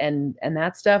like that. And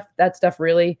that stuff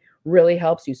really, really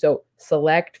helps you. So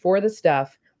select for the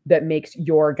stuff that makes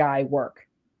your guy work.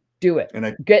 Do it.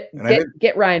 And get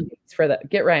Ryan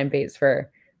Bates for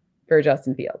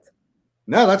Justin Fields.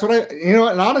 No, that's what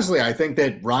and honestly, I think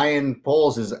that Ryan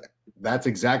Poles that's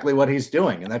exactly what he's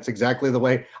doing. And that's exactly the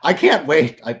way I can't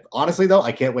wait. I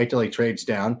can't wait till he trades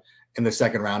down in the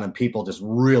second round and people just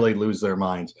really lose their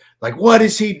minds. Like, what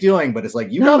is he doing? But it's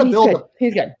like, you got to build.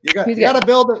 He's good. You got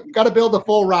to build a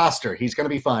full roster. He's going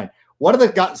to be fine. One of the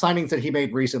signings that he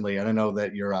made recently, and I know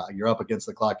that you're up against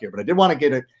the clock here, but I did want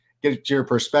to get your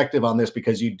perspective on this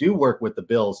because you do work with the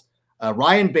Bills.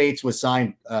 Ryan Bates was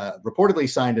reportedly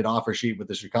signed an offer sheet with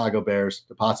the Chicago Bears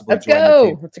to possibly join the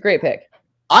team. That's a great pick.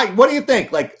 What do you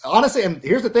think? Like, honestly, and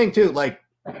here's the thing too, like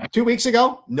 2 weeks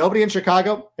ago, nobody in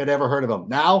Chicago had ever heard of him.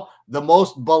 Now, the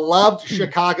most beloved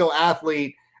Chicago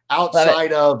athlete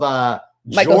outside of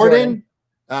Jordan,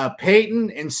 Peyton,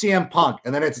 and CM Punk.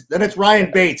 And then it's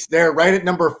Ryan Bates there right at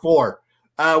number 4.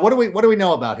 What do we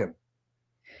know about him?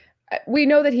 We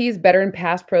know that he's better in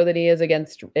pass pro than he is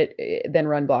against it than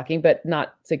run blocking, but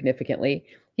not significantly.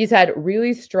 He's had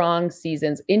really strong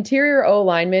seasons. Interior O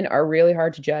linemen are really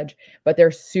hard to judge, but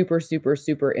they're super, super,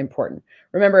 super important.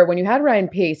 Remember, when you had Ryan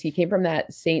Pace, he came from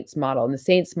that Saints model, and the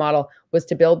Saints model was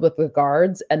to build with the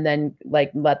guards and then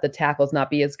like let the tackles not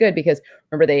be as good because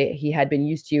remember he had been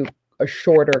used to a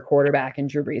shorter quarterback in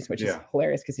Drew Brees, which is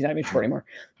hilarious because he's not even short anymore.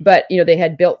 But, they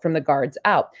had built from the guards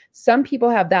out. Some people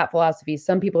have that philosophy.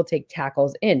 Some people take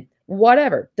tackles in.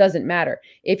 Whatever, doesn't matter.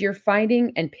 If you're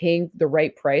finding and paying the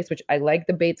right price, which I like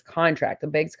the Bates contract. The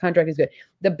Bates contract is good.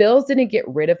 The Bills didn't get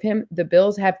rid of him. The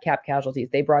Bills have cap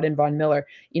casualties. They brought in Von Miller,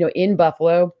 in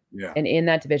Buffalo and in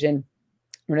that division.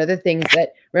 One of the things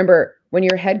that, remember, when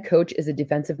your head coach is a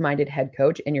defensive-minded head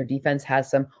coach and your defense has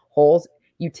some holes,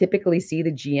 you typically see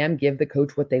the GM give the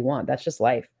coach what they want. That's just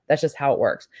life. That's just how it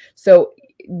works. So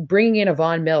bringing in a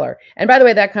Von Miller, and by the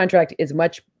way, that contract is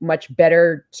much, much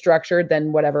better structured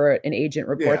than whatever an agent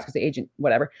reports because the agent,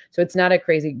 whatever. So it's not a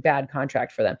crazy bad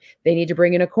contract for them. They need to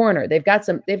bring in a corner. They've got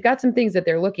some things that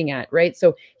they're looking at, right?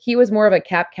 So he was more of a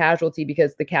cap casualty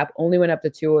because the cap only went up to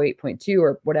 208.2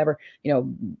 or whatever,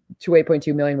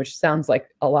 208.2 million, which sounds like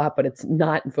a lot, but it's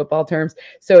not in football terms.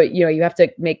 So, you have to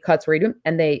make cuts where you do,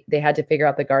 and they had to figure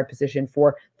out the guard position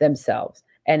for themselves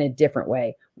and a different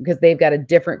way because they've got a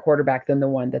different quarterback than the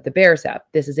one that the Bears have.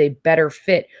 This is a better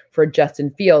fit for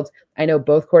Justin Fields. I know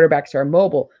both quarterbacks are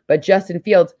mobile, but Justin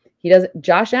Fields,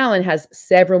 Josh Allen has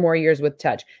several more years with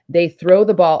touch. They throw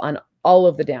the ball on all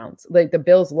of the downs. Like the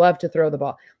Bills love to throw the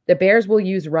ball. The Bears will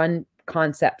use run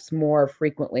concepts more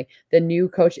frequently. The new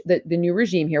coach, the new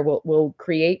regime here will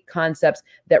create concepts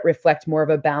that reflect more of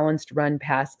a balanced run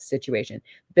pass situation.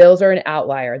 Bills are an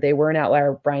outlier. They were an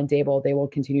outlier. Brian Daboll, they will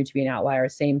continue to be an outlier.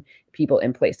 Same people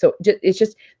in place. So it's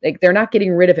just like they're not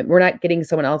getting rid of it. We're not getting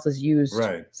someone else's used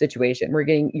situation.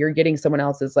 You're getting someone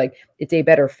else's, like, it's a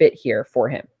better fit here for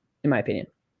him, in my opinion.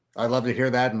 I'd love to hear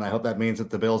that, and I hope that means that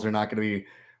the Bills are not going to be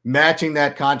matching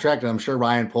that contract. And I'm sure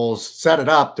Ryan Poles set it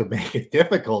up to make it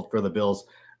difficult for the Bills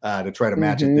to try to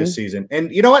match it this season.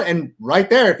 And you know what? And right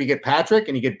there, if you get Patrick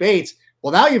and you get Bates,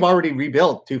 well, now you've already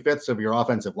rebuilt 2/5 of your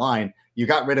offensive line. You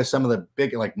got rid of some of the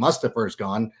big, like Mustafa's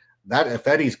gone, that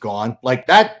Ifedi's gone, like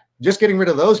that. Just getting rid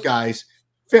of those guys,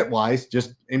 fit wise,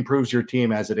 just improves your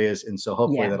team as it is. And so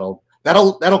hopefully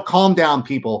that'll calm down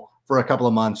people for a couple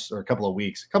of months or a couple of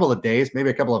weeks, a couple of days,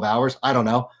 maybe a couple of hours. I don't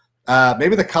know.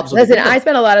 Maybe the Cubs. Listen, I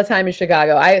spent a lot of time in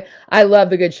Chicago. I love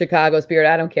the good Chicago spirit.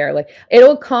 I don't care. Like,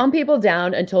 it'll calm people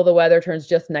down until the weather turns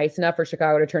just nice enough for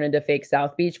Chicago to turn into fake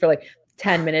South Beach for like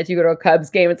 10 minutes. You go to a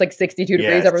Cubs game, it's like 62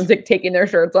 degrees. Everyone's like taking their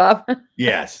shirts off.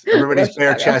 Yes. Everybody's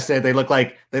bare chested. They look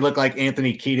like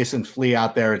Anthony Kiedis and Flea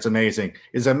out there. It's amazing.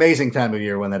 It's an amazing time of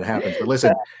year when that happens. But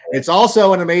listen, it's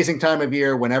also an amazing time of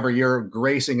year whenever you're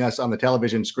gracing us on the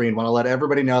television screen. Want to let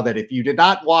everybody know that if you did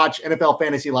not watch NFL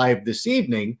Fantasy Live this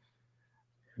evening,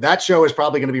 that show is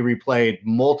probably going to be replayed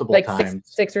multiple times.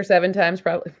 Six or seven times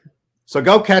probably. So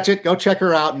go catch it. Go check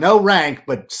her out. No rank,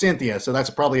 but Cynthia. So that's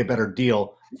probably a better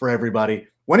deal for everybody.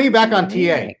 When are you back on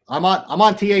TA? I'm on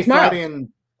TA tomorrow. Friday and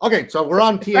okay, so we're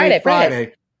on TA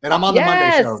Friday, and I'm on the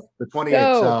Monday show, the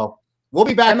 28th. So we'll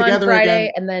be back together on Friday,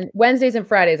 again. And then Wednesdays and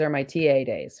Fridays are my TA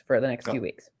days for the next few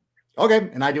weeks. Okay,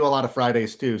 and I do a lot of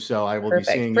Fridays too, so I will be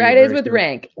seeing Fridays with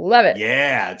rank. Love it.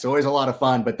 Yeah, it's always a lot of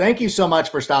fun. But thank you so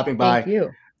much for stopping by. Thank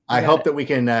you. I hope that we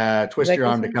can twist your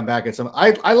arm to come back at some.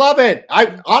 I love it.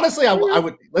 I honestly, I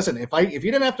would listen if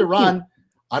you didn't have to run.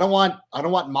 I don't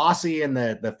want Mossy and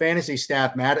the fantasy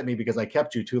staff mad at me because I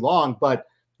kept you too long. But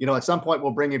at some point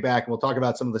we'll bring you back and we'll talk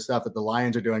about some of the stuff that the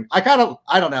Lions are doing. I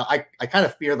don't know. I kind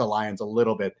of fear the Lions a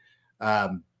little bit.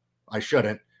 I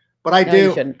shouldn't, but I do.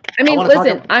 You shouldn't. I mean,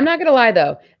 listen, I'm not gonna lie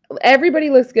though. Everybody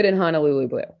looks good in Honolulu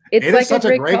blue. It like such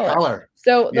a great color.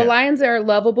 So the Lions are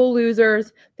lovable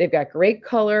losers. They've got great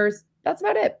colors. That's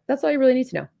about it. That's all you really need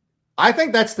to know. I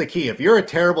think that's the key. If you're a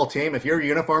terrible team, if your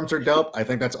uniforms are dope, I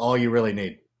think that's all you really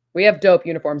need. We have dope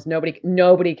uniforms.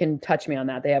 Nobody can touch me on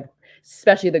that. They have,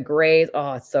 especially the grays.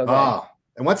 Oh, it's so good. Oh,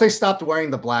 and once they stopped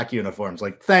wearing the black uniforms,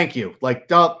 like, thank you. Like,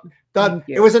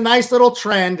 it was a nice little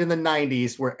trend in the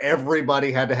 90s where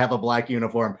everybody had to have a black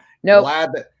uniform. No,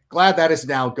 glad that is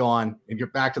now gone, and you're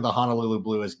back to the Honolulu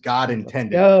blue as God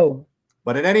intended. No.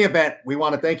 But in any event, we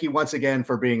want to thank you once again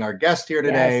for being our guest here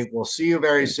today. Yes. We'll see you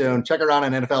very soon. Check her out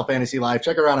on NFL Fantasy Live.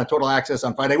 Check her out on Total Access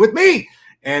on Friday with me.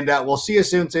 And we'll see you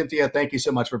soon, Cynthia. Thank you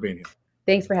so much for being here.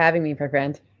 Thanks for having me, my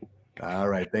friend. All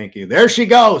right. Thank you. There she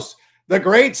goes. The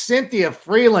great Cynthia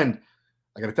Frelund.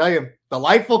 I got to tell you,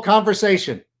 delightful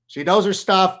conversation. She knows her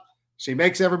stuff. She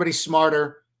makes everybody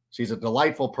smarter. She's a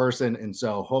delightful person. And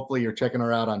so hopefully you're checking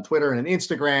her out on Twitter and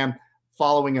Instagram,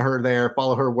 following her there.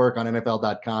 Follow her work on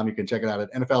NFL.com. You can check it out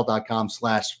at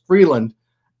NFL.com/Frelund,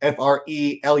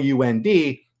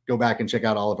 Frelund. Go back and check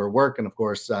out all of her work. And of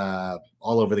course, all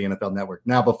over the NFL Network.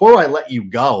 Now, before I let you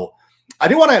go, I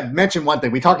do want to mention one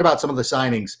thing. We talked about some of the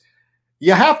signings.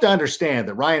 You have to understand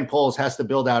that Ryan Poles has to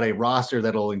build out a roster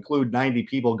that'll include 90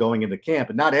 people going into camp,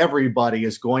 and not everybody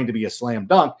is going to be a slam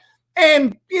dunk.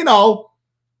 And,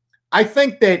 I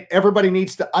think that everybody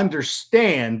needs to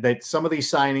understand that some of these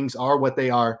signings are what they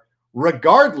are,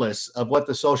 regardless of what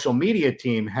the social media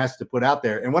team has to put out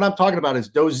there. And what I'm talking about is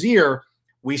Dozier,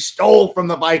 we stole from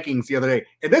the Vikings the other day.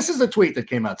 And this is a tweet that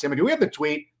came out. Sammy, do we have the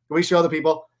tweet? Can we show the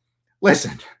people?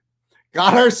 Listen,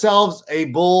 got ourselves a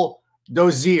bull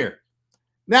Dozier.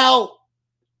 Now,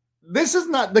 this is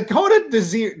not Dakota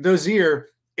Dozier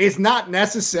is not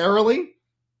necessarily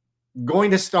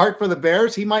going to start for the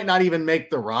Bears. He might not even make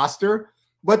the roster.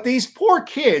 But these poor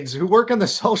kids who work in the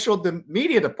social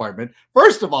media department,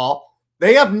 first of all,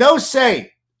 they have no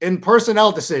say in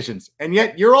personnel decisions. And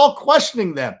yet you're all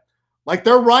questioning them like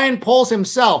they're Ryan Poles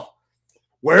himself.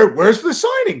 Where's the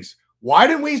signings? Why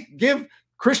didn't we give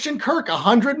Christian Kirk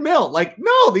 $100 million? Like,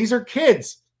 no, these are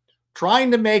kids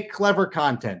trying to make clever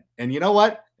content. And you know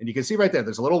what? And you can see right there,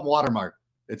 there's a little watermark.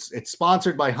 It's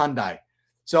sponsored by Hyundai.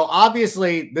 So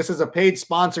obviously this is a paid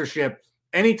sponsorship.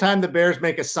 Anytime the Bears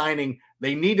make a signing,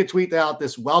 they need to tweet out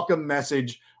this welcome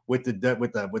message with the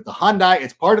Hyundai.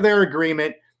 It's part of their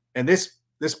agreement. And this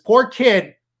poor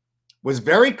kid was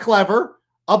very clever.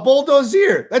 A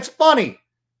bulldozer. That's funny.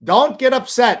 Don't get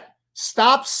upset.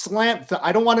 Stop slam.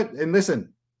 I don't want to. And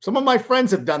listen, Some of my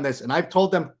friends have done this, and I've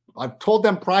told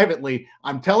them privately.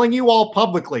 I'm telling you all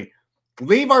publicly,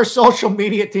 leave our social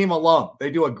media team alone.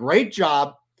 They do a great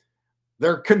job.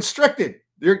 They're constricted.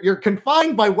 You're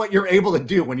confined by what you're able to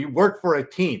do when you work for a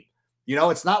team.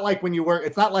 It's not like when you work.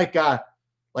 It's not like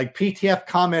PTF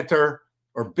commenter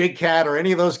or Big Cat or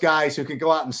any of those guys who can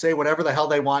go out and say whatever the hell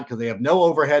they want because they have no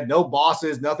overhead, no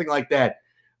bosses, nothing like that.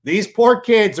 These poor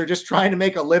kids are just trying to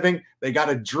make a living. They got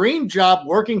a dream job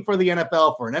working for the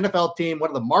NFL, for an NFL team, one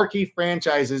of the marquee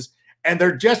franchises, and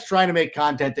they're just trying to make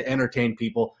content to entertain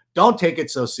people. Don't take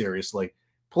it so seriously.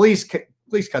 Please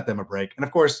cut them a break. And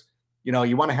of course, you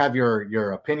want to have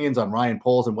your opinions on Ryan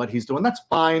Poles and what he's doing. That's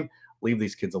fine. Leave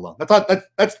these kids alone.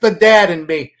 That's the dad in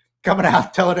me coming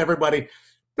out telling everybody,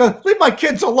 leave my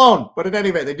kids alone. But at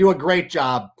any rate, they do a great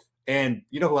job. And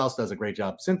you know who else does a great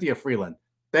job? Cynthia Frelund.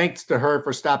 Thanks to her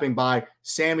for stopping by.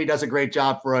 Sammy does a great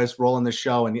job for us rolling the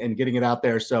show and getting it out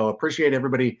there. So appreciate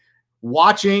everybody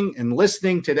watching and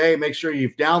listening today. Make sure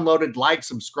you've downloaded, liked,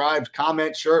 subscribed,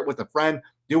 comment, share it with a friend,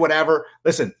 do whatever.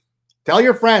 Listen, tell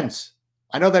your friends.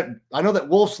 I know that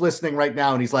Wolf's listening right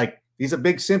now, and he's a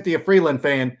big Cynthia Frelund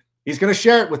fan. He's going to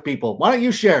share it with people. Why don't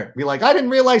you share it? Be like, I didn't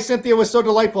realize Cynthia was so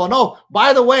delightful. And oh,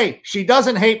 by the way, she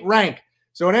doesn't hate rank.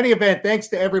 So in any event, thanks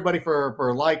to everybody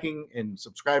for liking and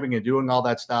subscribing and doing all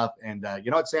that stuff. And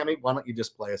you know what, Sammy? Why don't you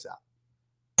just play us out?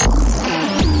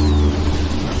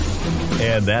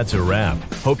 And that's a wrap.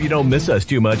 Hope you don't miss us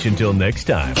too much until next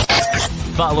time.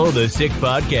 Follow the Sick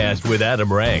Podcast with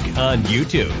Adam Rank on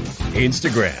YouTube,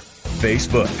 Instagram,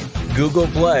 Facebook, Google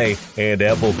Play, and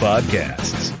Apple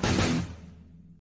Podcasts.